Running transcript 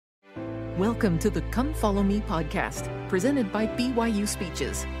Welcome to the Come Follow Me podcast, presented by BYU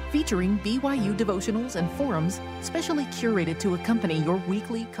Speeches, featuring BYU devotionals and forums specially curated to accompany your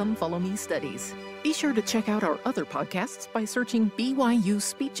weekly Come Follow Me studies. Be sure to check out our other podcasts by searching BYU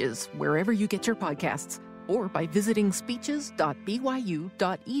Speeches wherever you get your podcasts, or by visiting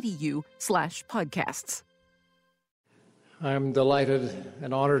speeches.byu.edu/podcasts. I'm delighted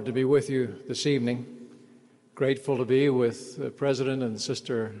and honored to be with you this evening. Grateful to be with President and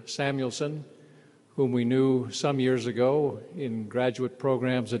Sister Samuelson, whom we knew some years ago in graduate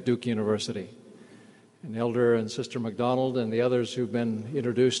programs at Duke University, and Elder and Sister McDonald and the others who've been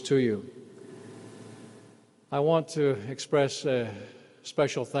introduced to you. I want to express a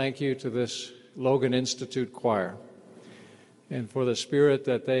special thank you to this Logan Institute choir and for the spirit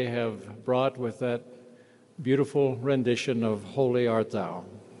that they have brought with that beautiful rendition of Holy Art Thou.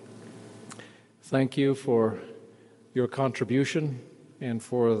 Thank you for your contribution and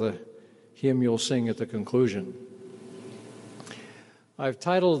for the hymn you'll sing at the conclusion. I've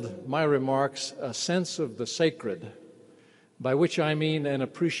titled my remarks, A Sense of the Sacred, by which I mean an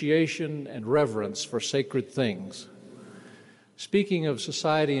appreciation and reverence for sacred things. Speaking of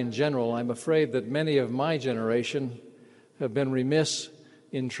society in general, I'm afraid that many of my generation have been remiss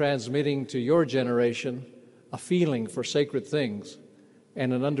in transmitting to your generation a feeling for sacred things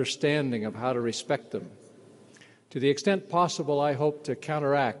and an understanding of how to respect them. To the extent possible, I hope to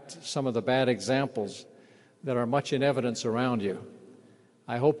counteract some of the bad examples that are much in evidence around you.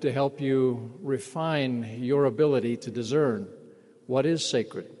 I hope to help you refine your ability to discern what is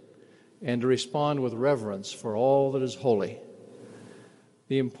sacred and to respond with reverence for all that is holy.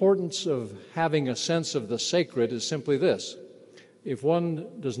 The importance of having a sense of the sacred is simply this: if one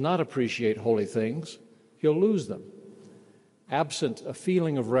does not appreciate holy things, he'll lose them. Absent a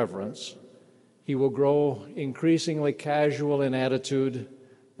feeling of reverence, he will grow increasingly casual in attitude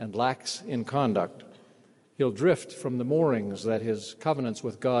and lax in conduct. He'll drift from the moorings that his covenants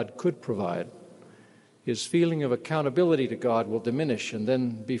with God could provide. His feeling of accountability to God will diminish and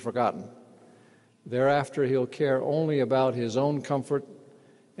then be forgotten. Thereafter, he'll care only about his own comfort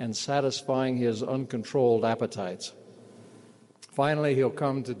and satisfying his uncontrolled appetites. Finally, he'll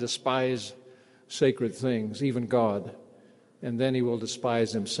come to despise sacred things, even God, and then he will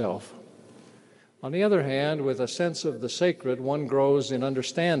despise himself. On the other hand, with a sense of the sacred, one grows in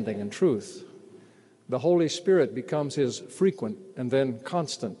understanding and truth. The Holy Spirit becomes his frequent and then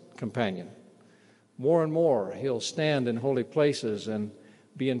constant companion. More and more, he'll stand in holy places and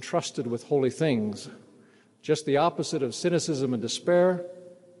be entrusted with holy things. Just the opposite of cynicism and despair,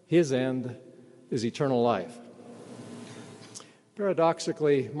 his end is eternal life.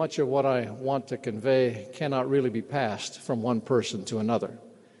 Paradoxically, much of what I want to convey cannot really be passed from one person to another.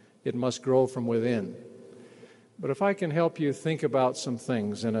 It must grow from within. But if I can help you think about some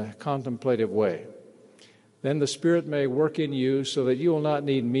things in a contemplative way, then the Spirit may work in you so that you will not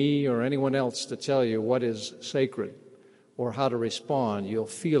need me or anyone else to tell you what is sacred or how to respond. You'll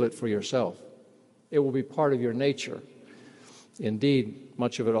feel it for yourself. It will be part of your nature. Indeed,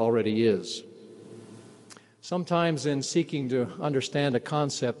 much of it already is. Sometimes in seeking to understand a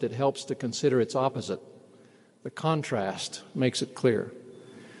concept, it helps to consider its opposite. The contrast makes it clear.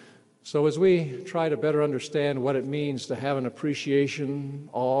 So as we try to better understand what it means to have an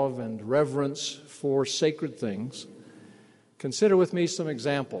appreciation of and reverence for sacred things, consider with me some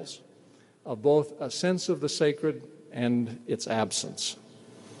examples of both a sense of the sacred and its absence.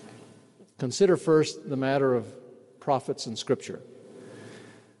 Consider first the matter of prophets and Scripture.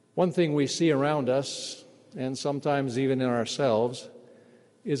 One thing we see around us, and sometimes even in ourselves,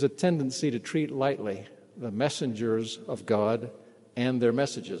 is a tendency to treat lightly the messengers of God and their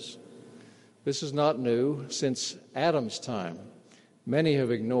messages. This is not new. Since Adam's time, many have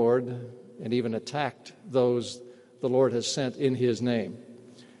ignored and even attacked those the Lord has sent in his name.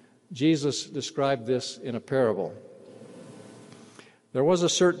 Jesus described this in a parable. There was a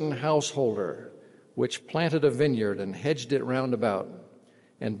certain householder which planted a vineyard and hedged it round about,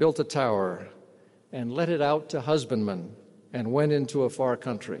 and built a tower, and let it out to husbandmen, and went into a far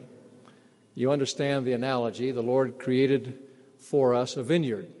country. You understand the analogy. The Lord created for us a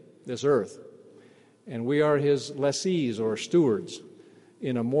vineyard, this earth, and we are his lessees or stewards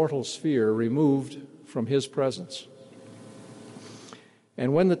in a mortal sphere removed from his presence.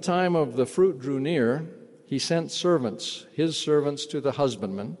 And when the time of the fruit drew near, he sent servants, his servants, to the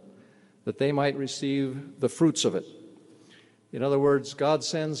husbandmen, that they might receive the fruits of it. In other words, God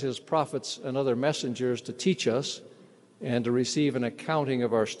sends his prophets and other messengers to teach us and to receive an accounting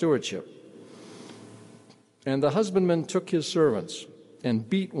of our stewardship. And the husbandman took his servants and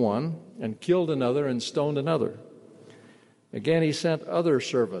beat one and killed another and stoned another. Again, he sent other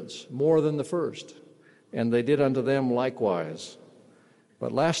servants, more than the first, and they did unto them likewise.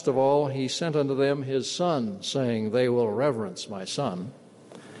 But last of all, he sent unto them his Son, saying, They will reverence my Son.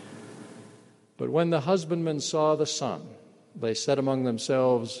 But when the husbandmen saw the son, they said among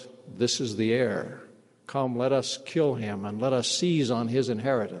themselves, This is the heir. Come, let us kill him, and let us seize on his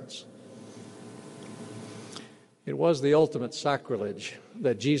inheritance. It was the ultimate sacrilege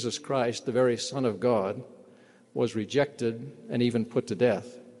that Jesus Christ, the very Son of God, was rejected and even put to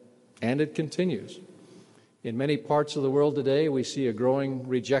death. And it continues. In many parts of the world today, we see a growing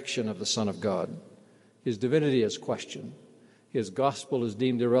rejection of the Son of God. His divinity is questioned. His gospel is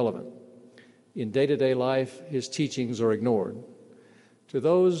deemed irrelevant. In day-to-day life, his teachings are ignored. To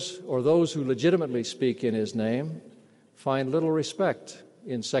those who legitimately speak in his name find little respect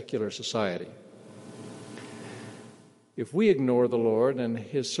in secular society. If we ignore the Lord and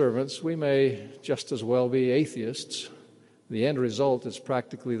his servants, we may just as well be atheists. The end result is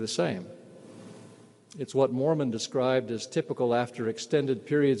practically the same. It's what Mormon described as typical after extended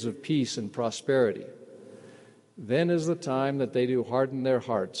periods of peace and prosperity. Then is the time that they do harden their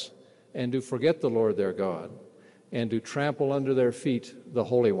hearts and do forget the Lord their God and do trample under their feet the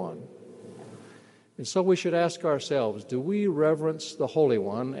Holy One. And so we should ask ourselves, do we reverence the Holy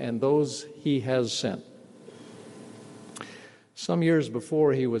One and those he has sent? Some years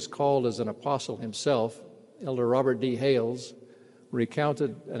before he was called as an apostle himself, Elder Robert D. Hales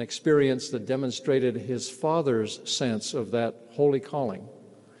recounted an experience that demonstrated his father's sense of that holy calling.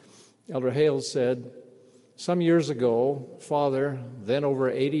 Elder Hales said, Some years ago, Father, then over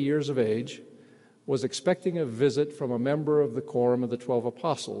 80 years of age, was expecting a visit from a member of the Quorum of the 12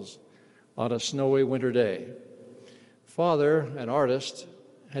 Apostles on a snowy winter day. Father, an artist,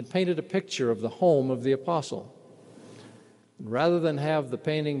 had painted a picture of the home of the apostle. Rather than have the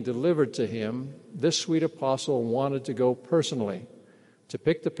painting delivered to him, this sweet apostle wanted to go personally to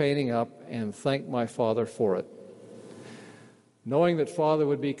pick the painting up and thank my father for it. Knowing that Father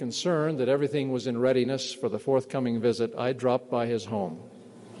would be concerned that everything was in readiness for the forthcoming visit, I dropped by his home.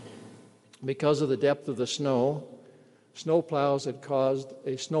 Because of the depth of the snow, snowplows had caused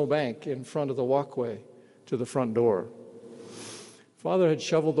a snowbank in front of the walkway to the front door. Father had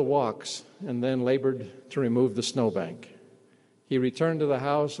shoveled the walks and then labored to remove the snowbank. He returned to the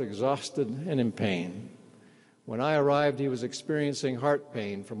house exhausted and in pain. When I arrived, he was experiencing heart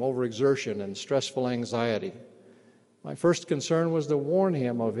pain from overexertion and stressful anxiety. My first concern was to warn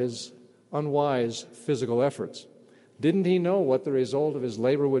him of his unwise physical efforts. Didn't he know what the result of his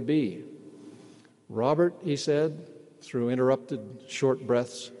labor would be? Robert, he said, through interrupted short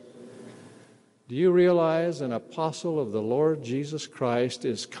breaths, do you realize an apostle of the Lord Jesus Christ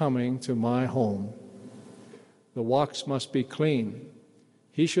is coming to my home? The walks must be clean.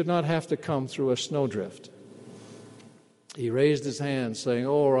 He should not have to come through a snowdrift. He raised his hand, saying,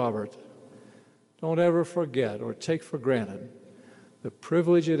 Oh, Robert, don't ever forget or take for granted the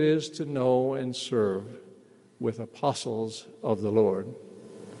privilege it is to know and serve with apostles of the Lord.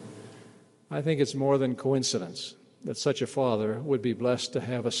 I think it's more than coincidence that such a father would be blessed to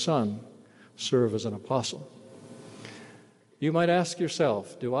have a son serve as an apostle. You might ask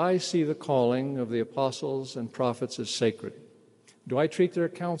yourself, do I see the calling of the apostles and prophets as sacred? Do I treat their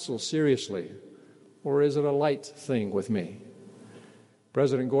counsel seriously, or is it a light thing with me?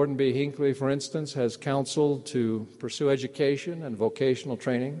 President Gordon B. Hinckley, for instance, has counseled to pursue education and vocational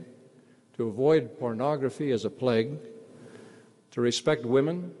training, to avoid pornography as a plague, to respect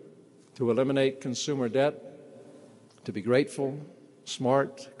women, to eliminate consumer debt, to be grateful,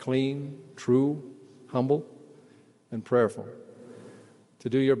 smart, clean, true, humble, and prayerful, to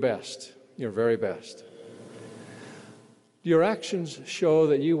do your best, your very best. Your actions show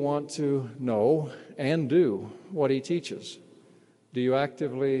that you want to know and do what he teaches. Do you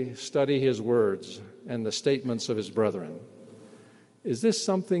actively study his words and the statements of his brethren? Is this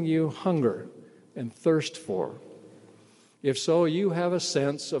something you hunger and thirst for? If so, you have a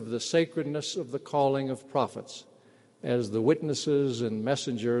sense of the sacredness of the calling of prophets as the witnesses and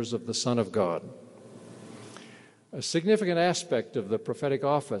messengers of the Son of God. A significant aspect of the prophetic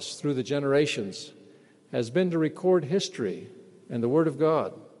office through the generations has been to record history and the Word of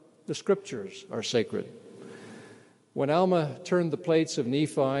God. The Scriptures are sacred. When Alma turned the plates of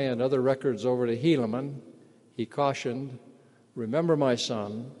Nephi and other records over to Helaman, he cautioned, Remember, my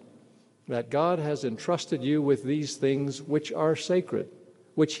son, that God has entrusted you with these things which are sacred,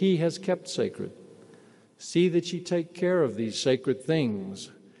 which he has kept sacred. See that ye take care of these sacred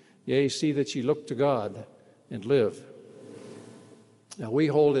things. Yea, see that ye look to God and live. Now, we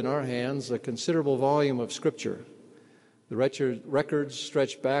hold in our hands a considerable volume of Scripture. The records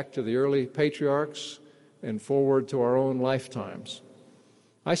stretch back to the early patriarchs and forward to our own lifetimes.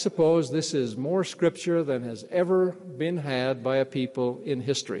 I suppose this is more Scripture than has ever been had by a people in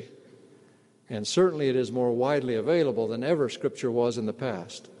history. And certainly it is more widely available than ever Scripture was in the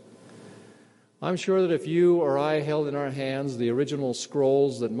past. I'm sure that if you or I held in our hands the original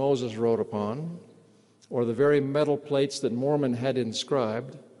scrolls that Moses wrote upon, or the very metal plates that Mormon had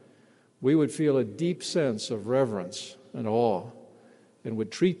inscribed, we would feel a deep sense of reverence and awe and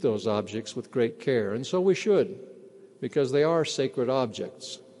would treat those objects with great care. And so we should, because they are sacred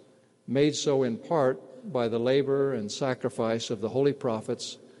objects, made so in part by the labor and sacrifice of the holy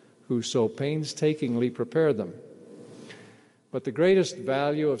prophets who so painstakingly prepared them. But the greatest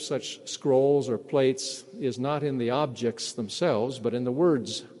value of such scrolls or plates is not in the objects themselves, but in the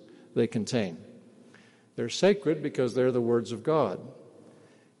words they contain. They're sacred because they're the words of God.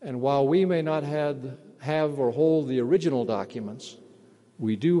 And while we may not have or hold the original documents,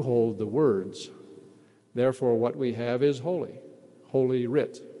 we do hold the words. Therefore, what we have is holy, Holy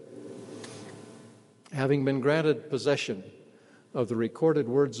Writ. Having been granted possession of the recorded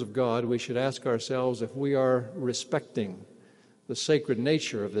words of God, we should ask ourselves if we are respecting the sacred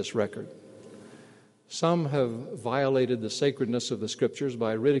nature of this record. Some have violated the sacredness of the Scriptures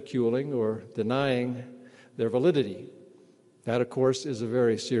by ridiculing or denying their validity. That, of course, is a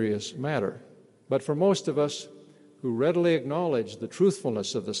very serious matter. But for most of us who readily acknowledge the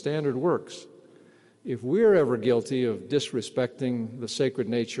truthfulness of the standard works, if we're ever guilty of disrespecting the sacred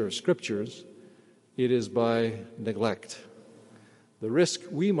nature of Scriptures, it is by neglect. The risk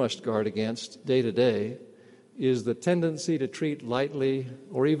we must guard against day to day is the tendency to treat lightly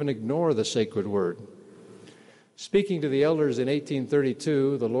or even ignore the sacred word. Speaking to the elders in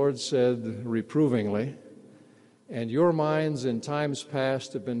 1832, the Lord said reprovingly, "And your minds in times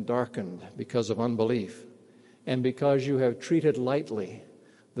past have been darkened because of unbelief, and because you have treated lightly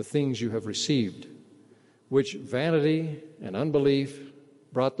the things you have received, which vanity and unbelief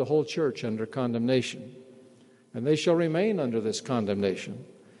brought the whole church under condemnation. And they shall remain under this condemnation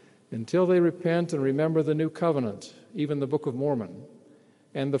until they repent and remember the new covenant, even the Book of Mormon,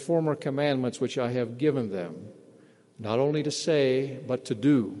 and the former commandments which I have given them, not only to say, but to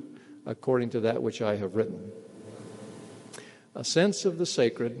do according to that which I have written." A sense of the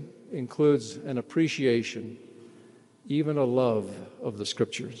sacred includes an appreciation, even a love of the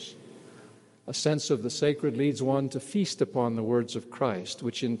Scriptures. A sense of the sacred leads one to feast upon the words of Christ,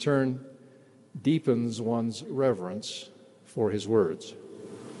 which in turn deepens one's reverence for his words.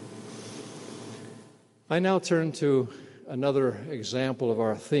 I now turn to another example of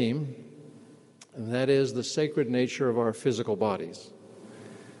our theme, and that is the sacred nature of our physical bodies.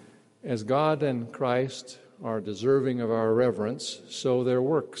 As God and Christ are deserving of our reverence, so their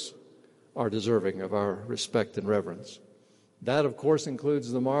works are deserving of our respect and reverence. That, of course,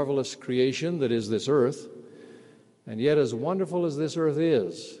 includes the marvelous creation that is this earth, and yet as wonderful as this earth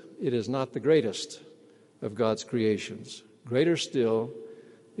is, it is not the greatest of God's creations. Greater still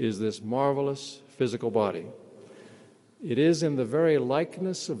is this marvelous physical body. It is in the very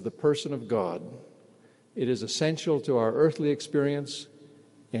likeness of the person of God. It is essential to our earthly experience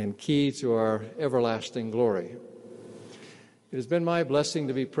and key to our everlasting glory. It has been my blessing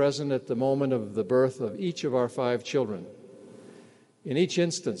to be present at the moment of the birth of each of our 5 children. In each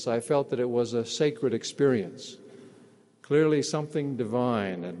instance, I felt that it was a sacred experience. Clearly, something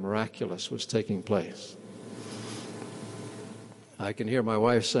divine and miraculous was taking place. I can hear my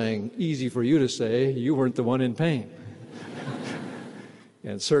wife saying, "Easy for you to say, you weren't the one in pain."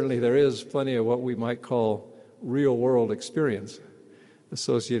 And certainly there is plenty of what we might call real-world experience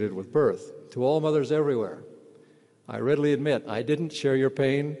associated with birth. To all mothers everywhere, I readily admit I didn't share your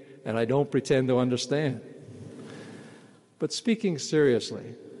pain, and I don't pretend to understand. But speaking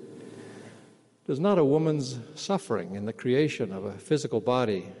seriously, does not a woman's suffering in the creation of a physical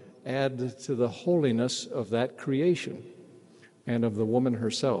body add to the holiness of that creation and of the woman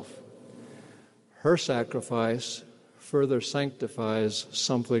herself? Her sacrifice further sanctifies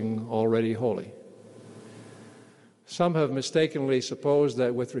something already holy. Some have mistakenly supposed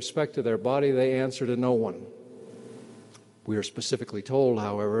that with respect to their body, they answer to no one. We are specifically told,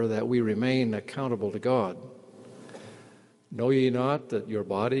 however, that we remain accountable to God. Know ye not that your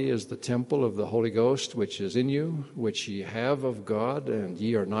body is the temple of the Holy Ghost, which is in you, which ye have of God, and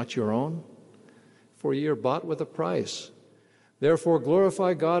ye are not your own? For ye are bought with a price. Therefore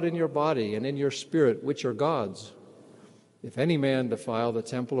glorify God in your body and in your spirit, which are God's. If any man defile the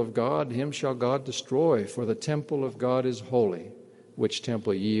temple of God, him shall God destroy, for the temple of God is holy, which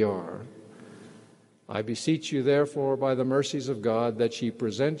temple ye are. I beseech you, therefore, by the mercies of God, that ye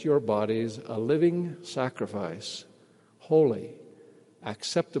present your bodies a living sacrifice, holy,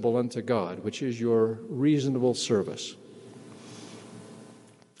 acceptable unto God, which is your reasonable service.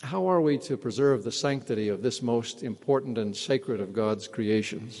 How are we to preserve the sanctity of this most important and sacred of God's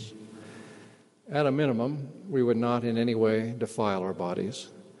creations? At a minimum, we would not in any way defile our bodies.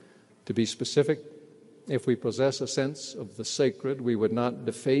 To be specific, if we possess a sense of the sacred, we would not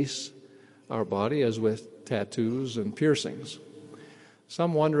deface our body as with tattoos and piercings.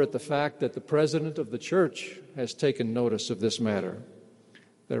 Some wonder at the fact that the president of the church has taken notice of this matter.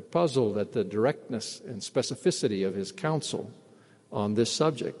 They're puzzled at the directness and specificity of his counsel on this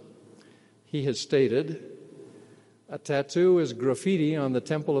subject. He has stated, a tattoo is graffiti on the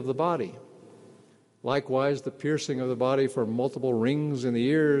temple of the body. Likewise, the piercing of the body for multiple rings in the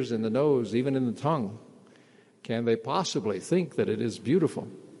ears, in the nose, even in the tongue. Can they possibly think that it is beautiful?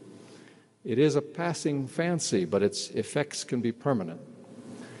 It is a passing fancy, but its effects can be permanent.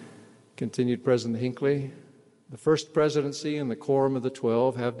 Continued President Hinckley, the First Presidency and the Quorum of the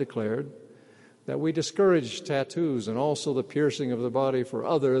 12 have declared that we discourage tattoos and also the piercing of the body for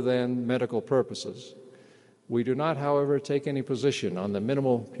other than medical purposes. We do not, however, take any position on the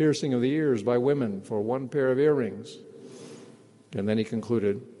minimal piercing of the ears by women for one pair of earrings. And then he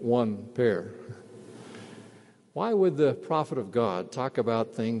concluded, one pair. Why would the prophet of God talk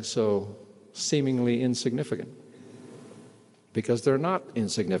about things so seemingly insignificant? Because they're not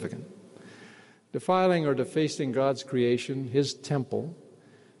insignificant. Defiling or defacing God's creation, his temple,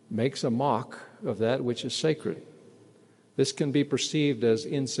 makes a mock of that which is sacred. This can be perceived as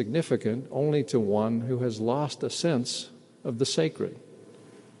insignificant only to one who has lost a sense of the sacred.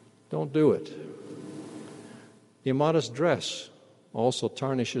 Don't do it. Immodest dress also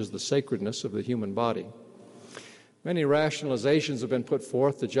tarnishes the sacredness of the human body. Many rationalizations have been put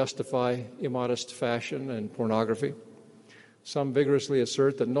forth to justify immodest fashion and pornography. Some vigorously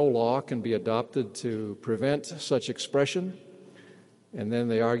assert that no law can be adopted to prevent such expression, and then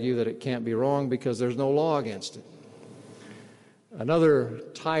they argue that it can't be wrong because there's no law against it. Another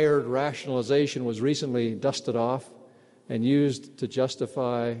tired rationalization was recently dusted off and used to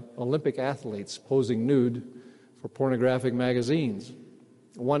justify Olympic athletes posing nude for pornographic magazines.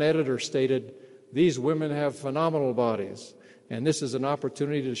 One editor stated, "These women have phenomenal bodies, and this is an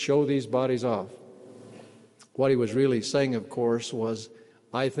opportunity to show these bodies off." What he was really saying, of course, was,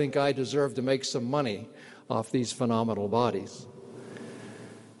 "I think I deserve to make some money off these phenomenal bodies."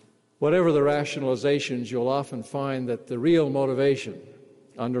 Whatever the rationalizations, you'll often find that the real motivation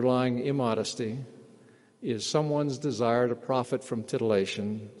underlying immodesty is someone's desire to profit from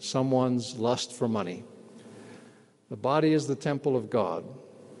titillation, someone's lust for money. The body is the temple of God,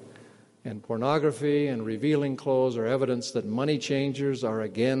 and pornography and revealing clothes are evidence that money changers are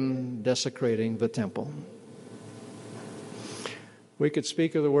again desecrating the temple. We could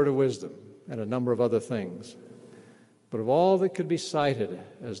speak of the word of wisdom and a number of other things. But of all that could be cited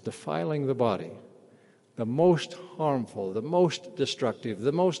as defiling the body, the most harmful, the most destructive,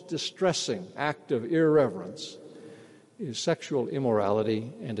 the most distressing act of irreverence is sexual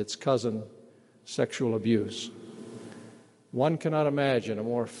immorality and its cousin, sexual abuse. One cannot imagine a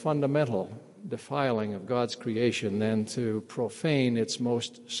more fundamental defiling of God's creation than to profane its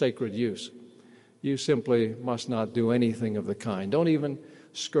most sacred use. You simply must not do anything of the kind. Don't even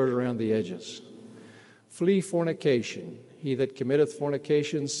skirt around the edges. Flee fornication. He that committeth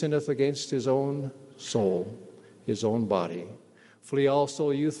fornication sinneth against his own soul, his own body. Flee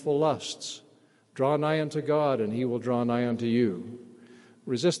also youthful lusts. Draw nigh unto God, and he will draw nigh unto you.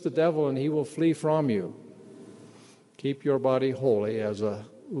 Resist the devil, and he will flee from you. Keep your body holy as a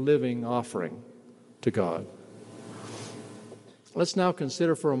living offering to God. Let's now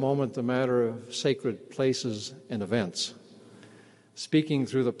consider for a moment the matter of sacred places and events. Speaking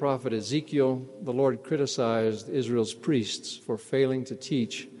through the prophet Ezekiel, the Lord criticized Israel's priests for failing to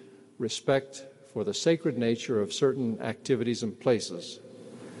teach respect for the sacred nature of certain activities and places.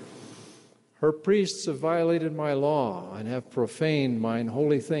 Her priests have violated my law and have profaned mine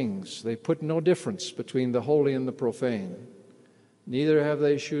holy things. They put no difference between the holy and the profane. Neither have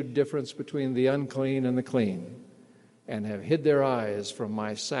they shewed difference between the unclean and the clean, and have hid their eyes from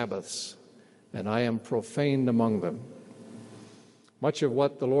my Sabbaths, and I am profaned among them. Much of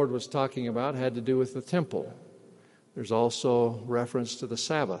what the Lord was talking about had to do with the temple. There's also reference to the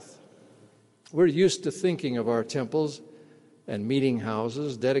Sabbath. We're used to thinking of our temples and meeting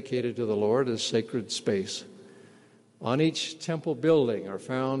houses dedicated to the Lord as sacred space. On each temple building are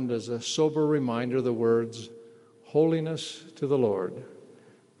found as a sober reminder the words, "Holiness to the Lord,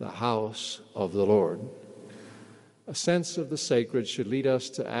 the house of the Lord." A sense of the sacred should lead us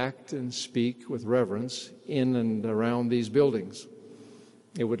to act and speak with reverence in and around these buildings.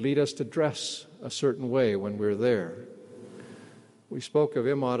 It would lead us to dress a certain way when we're there. We spoke of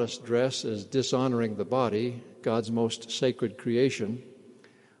immodest dress as dishonoring the body, God's most sacred creation.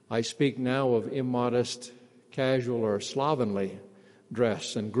 I speak now of immodest, casual, or slovenly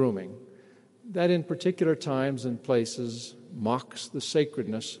dress and grooming, that in particular times and places mocks the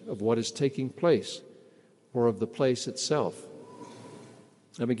sacredness of what is taking place or of the place itself.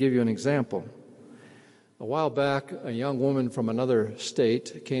 Let me give you an example. A while back, a young woman from another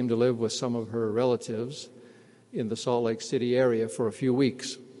state came to live with some of her relatives in the Salt Lake City area for a few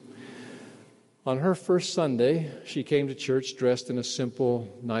weeks. On her first Sunday, she came to church dressed in a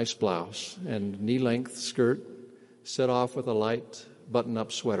simple, nice blouse and knee-length skirt, set off with a light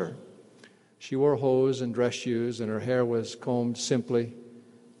button-up sweater. She wore hose and dress shoes, and her hair was combed simply,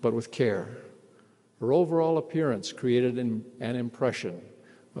 but with care. Her overall appearance created an impression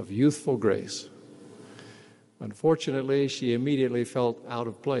of youthful grace. Unfortunately, she immediately felt out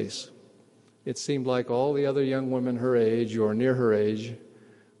of place. It seemed like all the other young women her age or near her age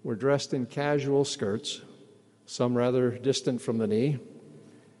were dressed in casual skirts, some rather distant from the knee,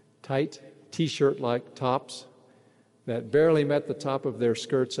 tight T-shirt-like tops that barely met the top of their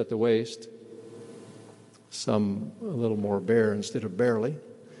skirts at the waist, some a little more bare instead of barely,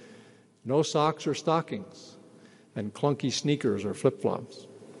 no socks or stockings, and clunky sneakers or flip-flops.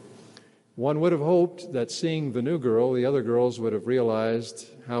 One would have hoped that seeing the new girl, the other girls would have realized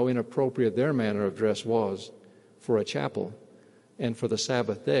how inappropriate their manner of dress was for a chapel and for the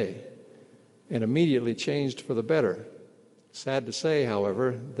Sabbath day, and immediately changed for the better. Sad to say,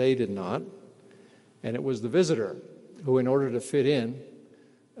 however, they did not, and it was the visitor who, in order to fit in,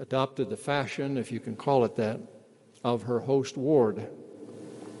 adopted the fashion, if you can call it that, of her host ward.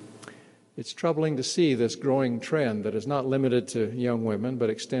 It's troubling to see this growing trend that is not limited to young women, but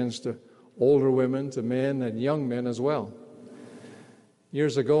extends to older women, to men, and young men as well.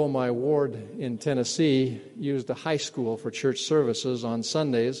 Years ago, my ward in Tennessee used a high school for church services on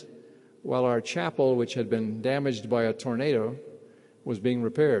Sundays, while our chapel, which had been damaged by a tornado, was being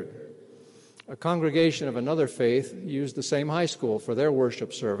repaired. A congregation of another faith used the same high school for their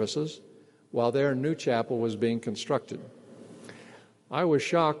worship services, while their new chapel was being constructed. I was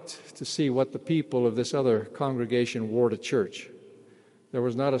shocked to see what the people of this other congregation wore to church. There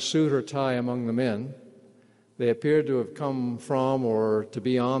was not a suit or tie among the men. They appeared to have come from or to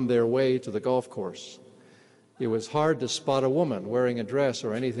be on their way to the golf course. It was hard to spot a woman wearing a dress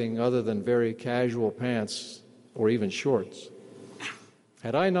or anything other than very casual pants or even shorts.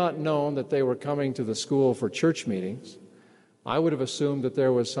 Had I not known that they were coming to the school for church meetings, I would have assumed that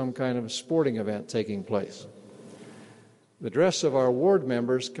there was some kind of sporting event taking place. The dress of our ward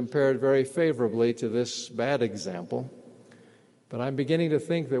members compared very favorably to this bad example, but I'm beginning to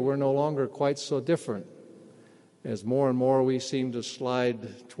think that we're no longer quite so different, as more and more we seem to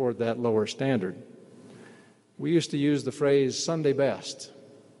slide toward that lower standard. We used to use the phrase Sunday best.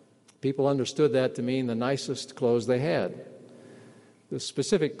 People understood that to mean the nicest clothes they had. The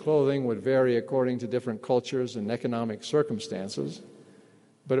specific clothing would vary according to different cultures and economic circumstances,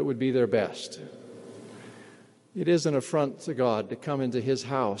 but it would be their best. It is an affront to God to come into His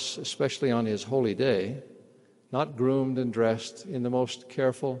house, especially on His holy day, not groomed and dressed in the most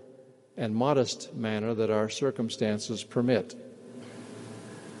careful and modest manner that our circumstances permit.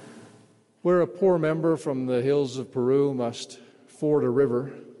 Where a poor member from the hills of Peru must ford a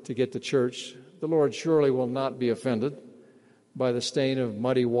river to get to church, the Lord surely will not be offended by the stain of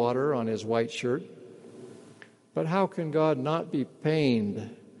muddy water on his white shirt. But how can God not be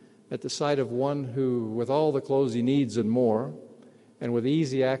pained at the sight of one who, with all the clothes he needs and more, and with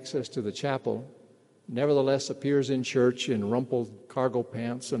easy access to the chapel, nevertheless appears in church in rumpled cargo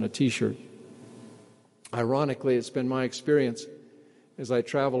pants and a T-shirt? Ironically, it's been my experience as I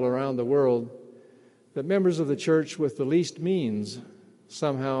travel around the world that members of the church with the least means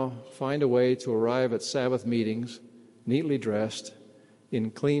somehow find a way to arrive at Sabbath meetings neatly dressed,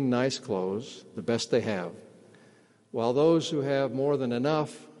 in clean, nice clothes, the best they have, while those who have more than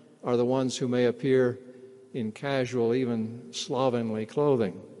enough are the ones who may appear in casual, even slovenly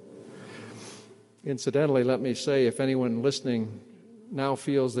clothing. Incidentally, let me say, if anyone listening now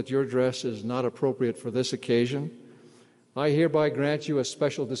feels that your dress is not appropriate for this occasion, I hereby grant you a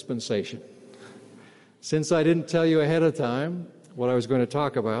special dispensation. Since I didn't tell you ahead of time what I was going to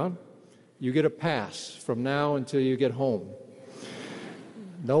talk about, you get a pass from now until you get home.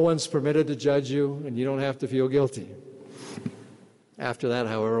 No one's permitted to judge you, and you don't have to feel guilty. After that,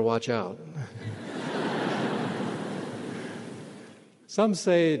 however, watch out. Some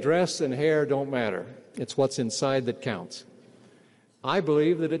say dress and hair don't matter. It's what's inside that counts. I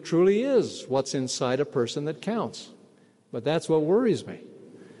believe that it truly is what's inside a person that counts. But that's what worries me.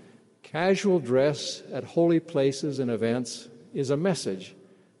 Casual dress at holy places and events is a message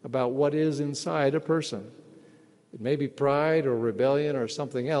about what is inside a person. It may be pride or rebellion or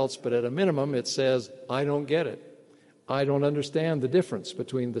something else, but at a minimum it says, I don't get it. I don't understand the difference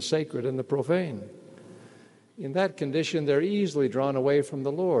between the sacred and the profane. In that condition, they're easily drawn away from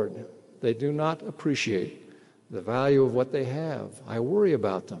the Lord. They do not appreciate the value of what they have. I worry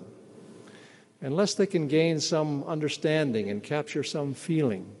about them. Unless they can gain some understanding and capture some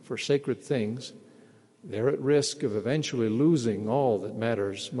feeling for sacred things, they're at risk of eventually losing all that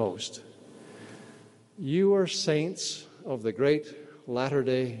matters most. You are saints of the great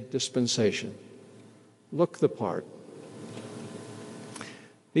latter-day dispensation. Look the part.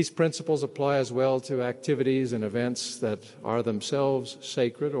 These principles apply as well to activities and events that are themselves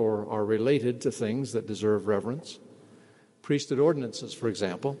sacred or are related to things that deserve reverence. Priesthood ordinances, for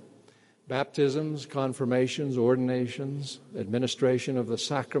example, baptisms, confirmations, ordinations, administration of the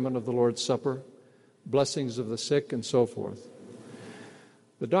sacrament of the Lord's Supper, blessings of the sick, and so forth.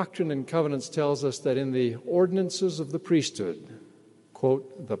 The Doctrine and Covenants tells us that in the ordinances of the priesthood,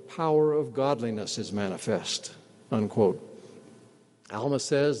 quote, the power of godliness is manifest, unquote. Alma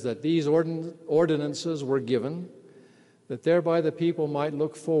says that these ordinances were given that thereby the people might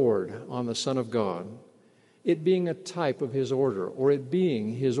look forward on the Son of God, it being a type of his order, or it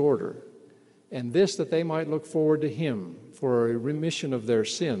being his order, and this that they might look forward to him for a remission of their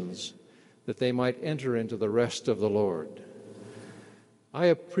sins, that they might enter into the rest of the Lord. I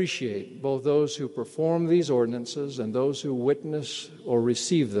appreciate both those who perform these ordinances and those who witness or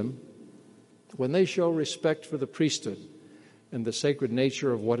receive them when they show respect for the priesthood and the sacred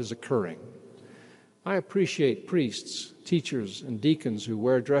nature of what is occurring. I appreciate priests, teachers, and deacons who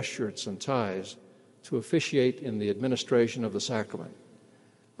wear dress shirts and ties to officiate in the administration of the sacrament.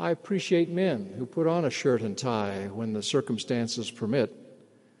 I appreciate men who put on a shirt and tie when the circumstances permit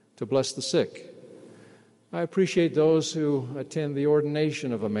to bless the sick. I appreciate those who attend the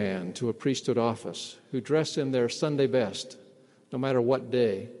ordination of a man to a priesthood office, who dress in their Sunday best, no matter what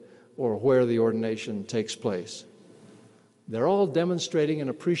day or where the ordination takes place. They're all demonstrating an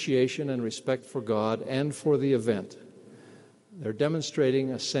appreciation and respect for God and for the event. They're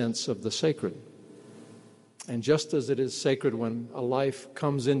demonstrating a sense of the sacred. And just as it is sacred when a life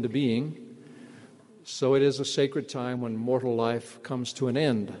comes into being, so it is a sacred time when mortal life comes to an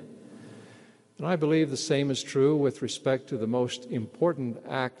end. And I believe the same is true with respect to the most important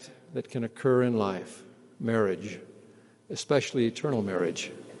act that can occur in life, marriage, especially eternal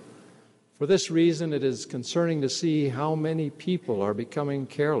marriage. For this reason, it is concerning to see how many people are becoming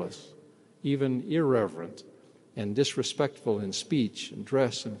careless, even irreverent, and disrespectful in speech and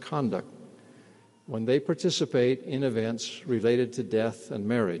dress and conduct when they participate in events related to death and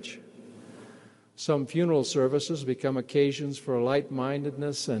marriage. Some funeral services become occasions for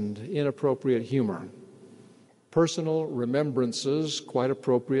light-mindedness and inappropriate humor. Personal remembrances, quite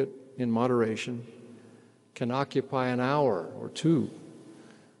appropriate in moderation, can occupy an hour or two,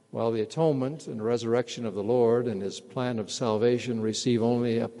 while the atonement and resurrection of the Lord and his plan of salvation receive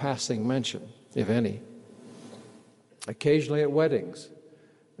only a passing mention, if any. Occasionally at weddings,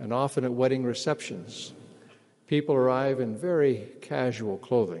 and often at wedding receptions, people arrive in very casual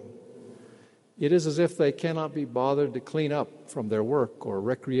clothing. It is as if they cannot be bothered to clean up from their work or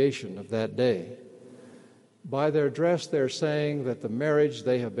recreation of that day. By their dress, they're saying that the marriage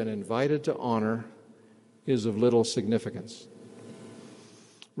they have been invited to honor is of little significance.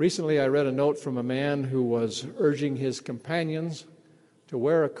 Recently, I read a note from a man who was urging his companions to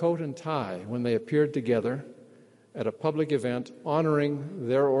wear a coat and tie when they appeared together at a public event honoring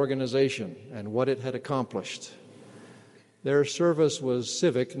their organization and what it had accomplished. Their service was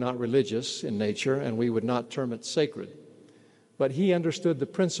civic, not religious in nature, and we would not term it sacred. But he understood the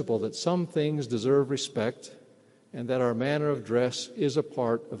principle that some things deserve respect and that our manner of dress is a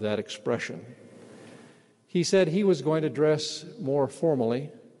part of that expression. He said he was going to dress more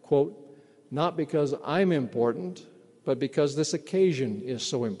formally, quote, not because I'm important, but because this occasion is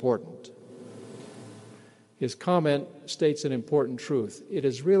so important. His comment states an important truth. It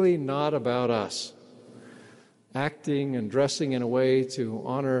is really not about us. Acting and dressing in a way to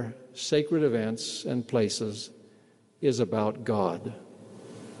honor sacred events and places is about God.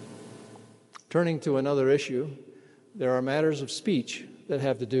 Turning to another issue, there are matters of speech that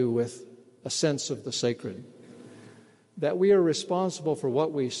have to do with a sense of the sacred. That we are responsible for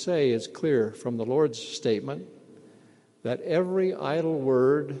what we say is clear from the Lord's statement that every idle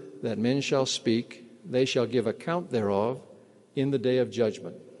word that men shall speak, they shall give account thereof in the day of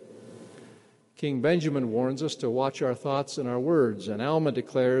judgment. King Benjamin warns us to watch our thoughts and our words, and Alma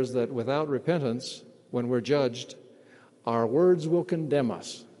declares that without repentance, when we're judged, our words will condemn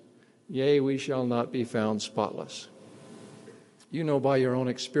us. Yea, we shall not be found spotless. You know by your own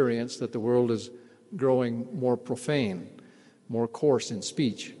experience that the world is growing more profane, more coarse in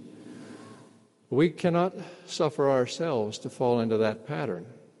speech. We cannot suffer ourselves to fall into that pattern.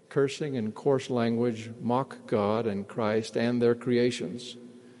 Cursing and coarse language mock God and Christ and their creations.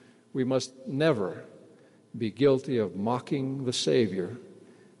 We must never be guilty of mocking the Savior,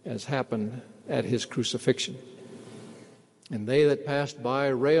 as happened at his crucifixion. And they that passed by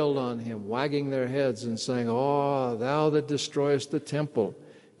railed on him, wagging their heads and saying, "Oh, thou that destroyest the temple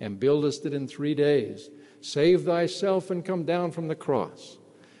and buildest it in 3 days, save thyself and come down from the cross."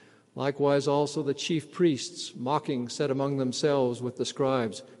 Likewise also the chief priests, mocking, said among themselves with the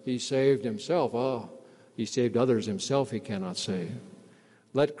scribes, "He saved himself. He saved others, himself he cannot save.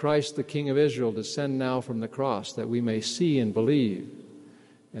 Let Christ the King of Israel descend now from the cross, that we may see and believe."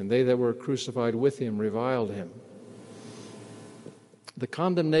 And they that were crucified with him reviled him. The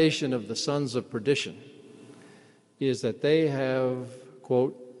condemnation of the sons of perdition is that they have,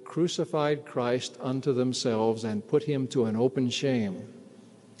 quote, "crucified Christ unto themselves and put him to an open shame,"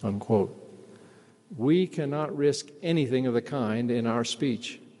 unquote. We cannot risk anything of the kind in our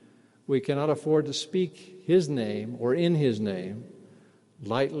speech. We cannot afford to speak his name or in his name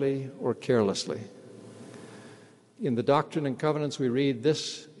lightly or carelessly. In the Doctrine and Covenants we read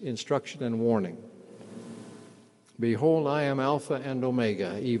this instruction and warning: "Behold, I am Alpha and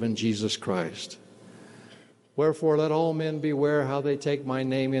Omega, even Jesus Christ. Wherefore let all men beware how they take my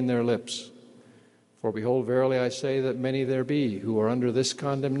name in their lips. For behold, verily I say that many there be who are under this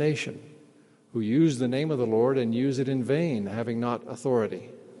condemnation, who use the name of the Lord and use it in vain, having not authority.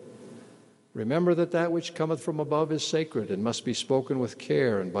 Remember that that which cometh from above is sacred, and must be spoken with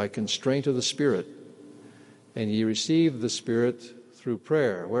care and by constraint of the Spirit. And ye receive the Spirit through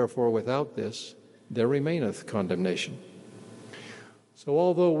prayer, wherefore without this there remaineth condemnation." So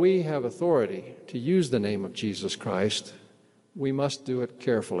although we have authority to use the name of Jesus Christ, we must do it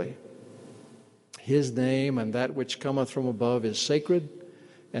carefully. His name and that which cometh from above is sacred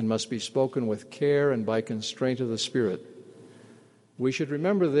and must be spoken with care and by constraint of the Spirit. We should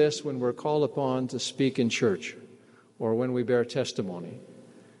remember this when we're called upon to speak in church or when we bear testimony.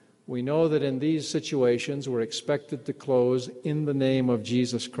 We know that in these situations we're expected to close in the name of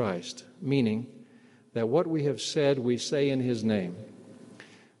Jesus Christ, meaning that what we have said we say in his name.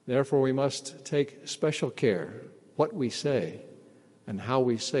 Therefore we must take special care what we say and how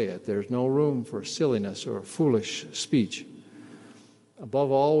we say it. There's no room for silliness or foolish speech.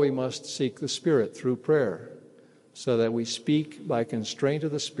 Above all, we must seek the Spirit through prayer so that we speak by constraint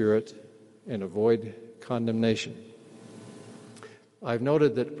of the Spirit and avoid condemnation. I've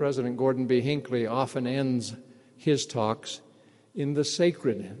noted that President Gordon B. Hinckley often ends his talks in the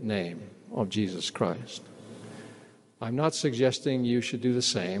sacred name of Jesus Christ. I'm not suggesting you should do the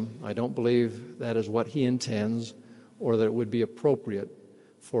same. I don't believe that is what he intends or that it would be appropriate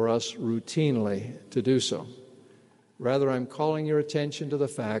for us routinely to do so. Rather, I'm calling your attention to the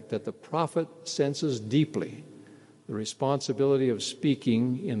fact that the prophet senses deeply the responsibility of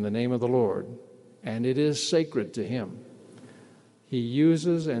speaking in the name of the Lord, and it is sacred to him. He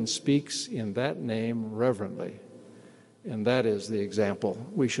uses and speaks in that name reverently, and that is the example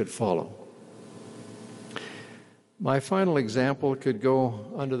we should follow. My final example could go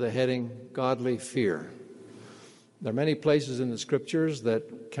under the heading godly fear. There are many places in the Scriptures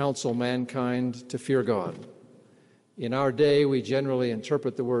that counsel mankind to fear God. In our day, we generally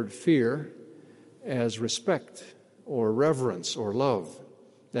interpret the word fear as respect or reverence or love.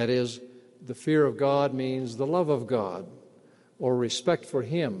 That is, the fear of God means the love of God or respect for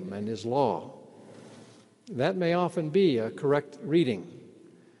him and his law. That may often be a correct reading.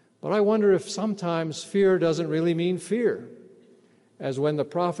 But I wonder if sometimes fear doesn't really mean fear, as when the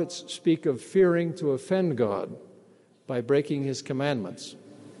prophets speak of fearing to offend God by breaking his commandments.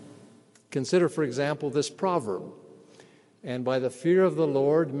 Consider, for example, this proverb: "And by the fear of the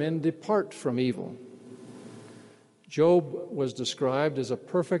Lord men depart from evil." Job was described as a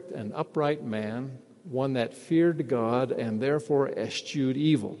perfect and upright man, one that feared God and therefore eschewed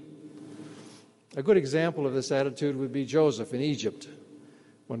evil. A good example of this attitude would be Joseph in Egypt.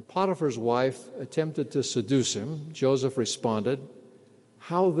 When Potiphar's wife attempted to seduce him, Joseph responded,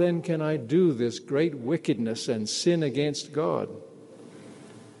 "How then can I do this great wickedness and sin against God?"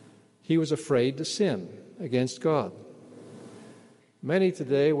 He was afraid to sin against God. Many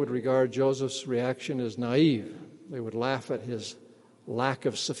today would regard Joseph's reaction as naive. They would laugh at his lack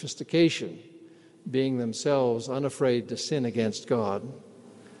of sophistication, being themselves unafraid to sin against God.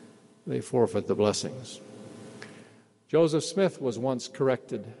 They forfeit the blessings. Joseph Smith was once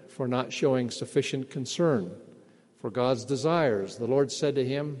corrected for not showing sufficient concern for God's desires. The Lord said to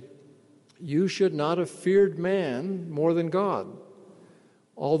him, You should not have feared man more than God,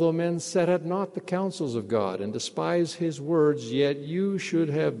 although men set at naught the counsels of God and despise his words, yet you should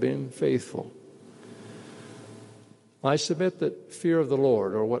have been faithful. I submit that fear of the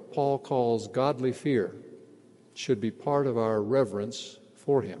Lord, or what Paul calls godly fear, should be part of our reverence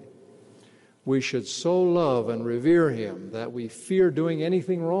for him. We should so love and revere him that we fear doing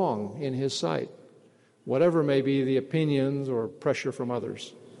anything wrong in his sight, whatever may be the opinions or pressure from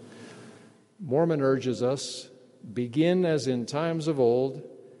others. Mormon urges us, begin as in times of old,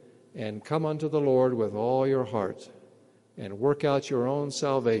 and come unto the Lord with all your heart, and work out your own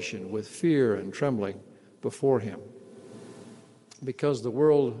salvation with fear and trembling before him. Because the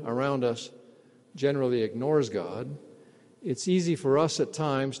world around us generally ignores God, it's easy for us at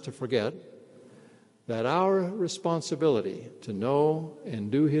times to forget that our responsibility to know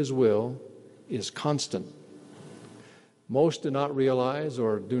and do his will is constant. Most do not realize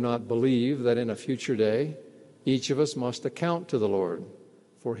or do not believe that in a future day, each of us must account to the Lord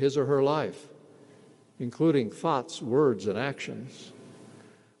for his or her life, including thoughts, words, and actions.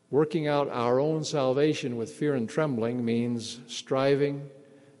 Working out our own salvation with fear and trembling means striving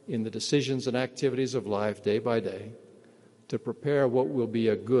in the decisions and activities of life day by day to prepare what will be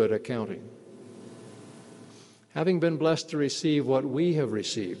a good accounting. Having been blessed to receive what we have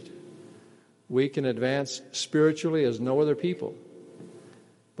received, we can advance spiritually as no other people,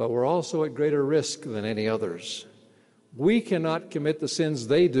 but we're also at greater risk than any others. We cannot commit the sins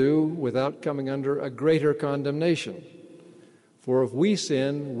they do without coming under a greater condemnation. For if we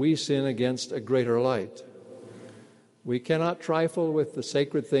sin against a greater light. We cannot trifle with the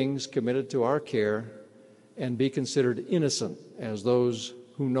sacred things committed to our care and be considered innocent as those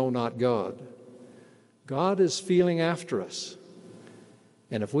who know not God. God is feeling after us.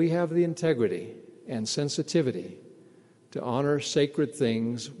 And if we have the integrity and sensitivity to honor sacred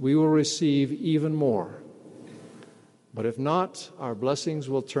things, we will receive even more. But if not, our blessings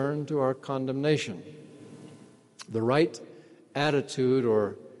will turn to our condemnation. The right attitude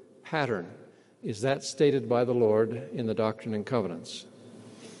or pattern is that stated by the Lord in the Doctrine and Covenants.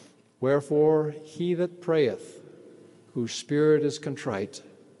 Wherefore, he that prayeth, whose spirit is contrite,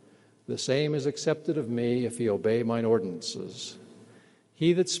 the same is accepted of me if he obey mine ordinances.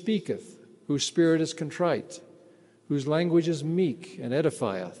 He that speaketh, whose spirit is contrite, whose language is meek and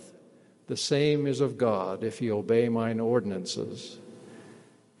edifieth, the same is of God if he obey mine ordinances.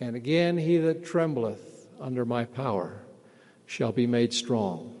 And again, he that trembleth under my power shall be made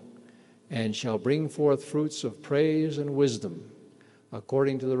strong, and shall bring forth fruits of praise and wisdom,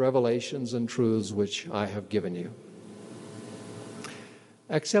 according to the revelations and truths which I have given you.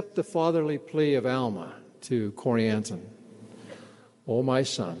 Accept the fatherly plea of Alma to Corianton. O my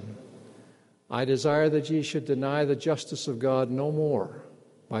son, I desire that ye should deny the justice of God no more,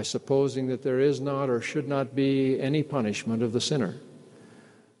 by supposing that there is not or should not be any punishment of the sinner.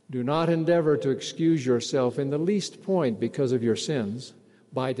 Do not endeavor to excuse yourself in the least point because of your sins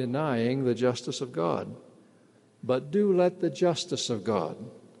by denying the justice of God, but do let the justice of God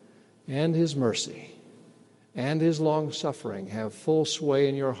and his mercy and his long-suffering have full sway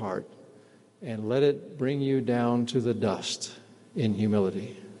in your heart, and let it bring you down to the dust in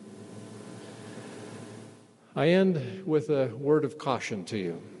humility. I end with a word of caution to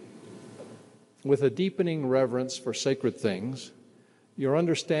you. With a deepening reverence for sacred things, your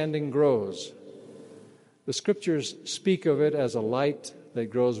understanding grows. The Scriptures speak of it as a light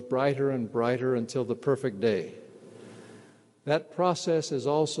that grows brighter and brighter until the perfect day. That process is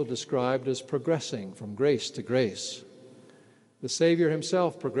also described as progressing from grace to grace. The Savior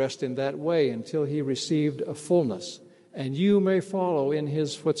himself progressed in that way until he received a fullness, and you may follow in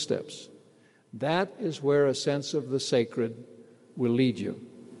his footsteps. That is where a sense of the sacred will lead you.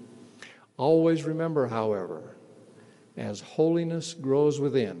 Always remember, however, as holiness grows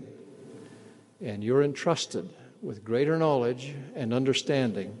within, and you're entrusted with greater knowledge and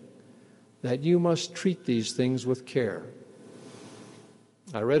understanding, that you must treat these things with care.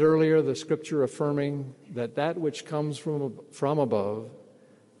 I read earlier the scripture affirming that that which comes from above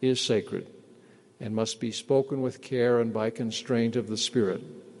is sacred and must be spoken with care and by constraint of the Spirit.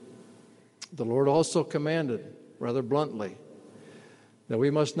 The Lord also commanded, rather bluntly, that we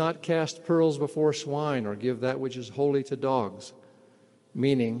must not cast pearls before swine or give that which is holy to dogs,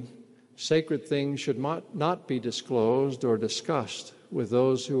 meaning sacred things should not be disclosed or discussed with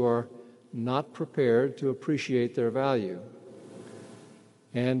those who are not prepared to appreciate their value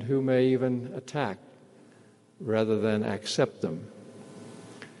and who may even attack rather than accept them.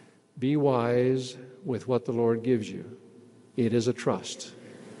 Be wise with what the Lord gives you. It is a trust.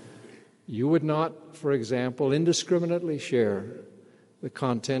 You would not, for example, indiscriminately share the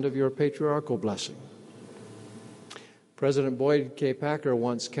content of your patriarchal blessing. President Boyd K. Packer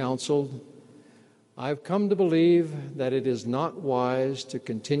once counseled, "I've come to believe that it is not wise to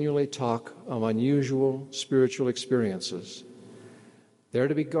continually talk of unusual spiritual experiences. They're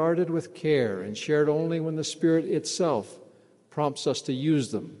to be guarded with care and shared only when the Spirit itself prompts us to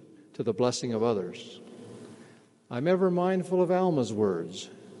use them to the blessing of others. I'm ever mindful of Alma's words.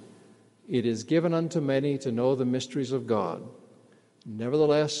 It is given unto many to know the mysteries of God.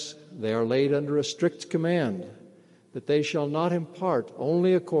 Nevertheless, they are laid under a strict command, that they shall not impart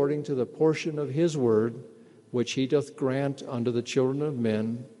only according to the portion of his word, which he doth grant unto the children of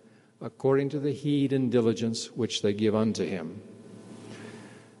men, according to the heed and diligence which they give unto him."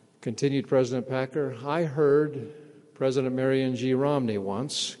 Continued President Packer, "I heard President Marion G. Romney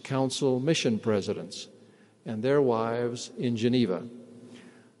once counsel mission presidents and their wives in Geneva.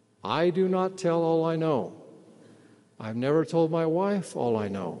 I do not tell all I know. I've never told my wife all I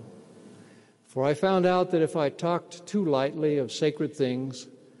know. For I found out that if I talked too lightly of sacred things,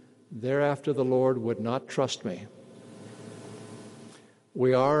 thereafter the Lord would not trust me."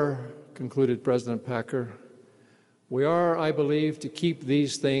 We are, concluded President Packer, we are, I believe, to keep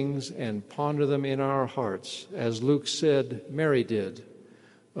these things and ponder them in our hearts, as Luke said Mary did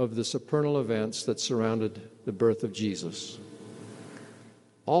of the supernal events that surrounded the birth of Jesus.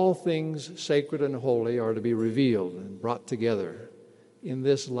 All things sacred and holy are to be revealed and brought together in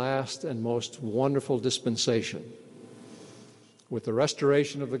this last and most wonderful dispensation. With the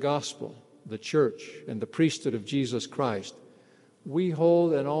restoration of the gospel, the church, and the priesthood of Jesus Christ, we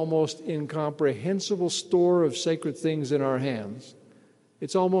hold an almost incomprehensible store of sacred things in our hands.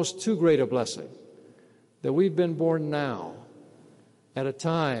 It's almost too great a blessing that we've been born now, at a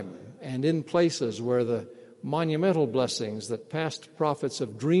time and in places where the monumental blessings that past prophets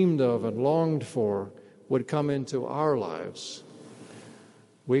have dreamed of and longed for would come into our lives.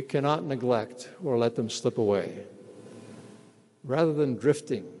 We cannot neglect or let them slip away. Rather than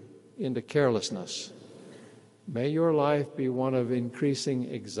drifting into carelessness, may your life be one of increasing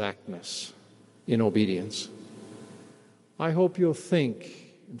exactness in obedience. I hope you'll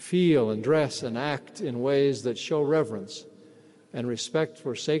think and feel and dress and act in ways that show reverence and respect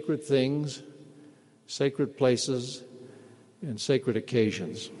for sacred things, sacred places, and sacred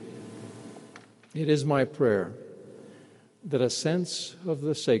occasions. It is my prayer that a sense of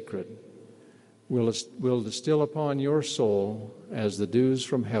the sacred will distill upon your soul as the dews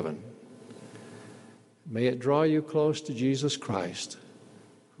from heaven. May it draw you close to Jesus Christ,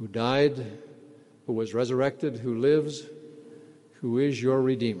 who died, who was resurrected, who lives, who is your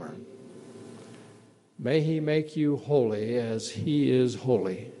Redeemer. May he make you holy as he is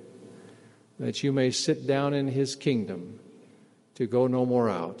holy, that you may sit down in his kingdom to go no more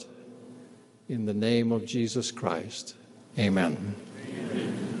out. In the name of Jesus Christ, amen.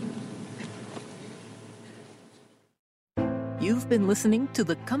 You've been listening to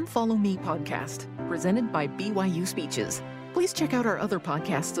the Come Follow Me podcast, presented by BYU Speeches. Please check out our other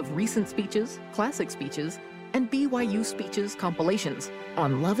podcasts of recent speeches, classic speeches, and BYU Speeches compilations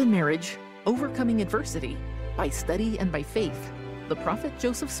on love and marriage, overcoming adversity, by study and by faith, the prophet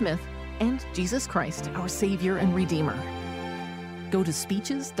Joseph Smith, and Jesus Christ, our Savior and Redeemer. Go to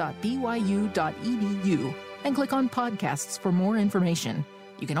speeches.byu.edu and click on podcasts for more information.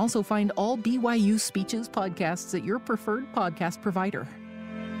 You can also find all BYU Speeches podcasts at your preferred podcast provider.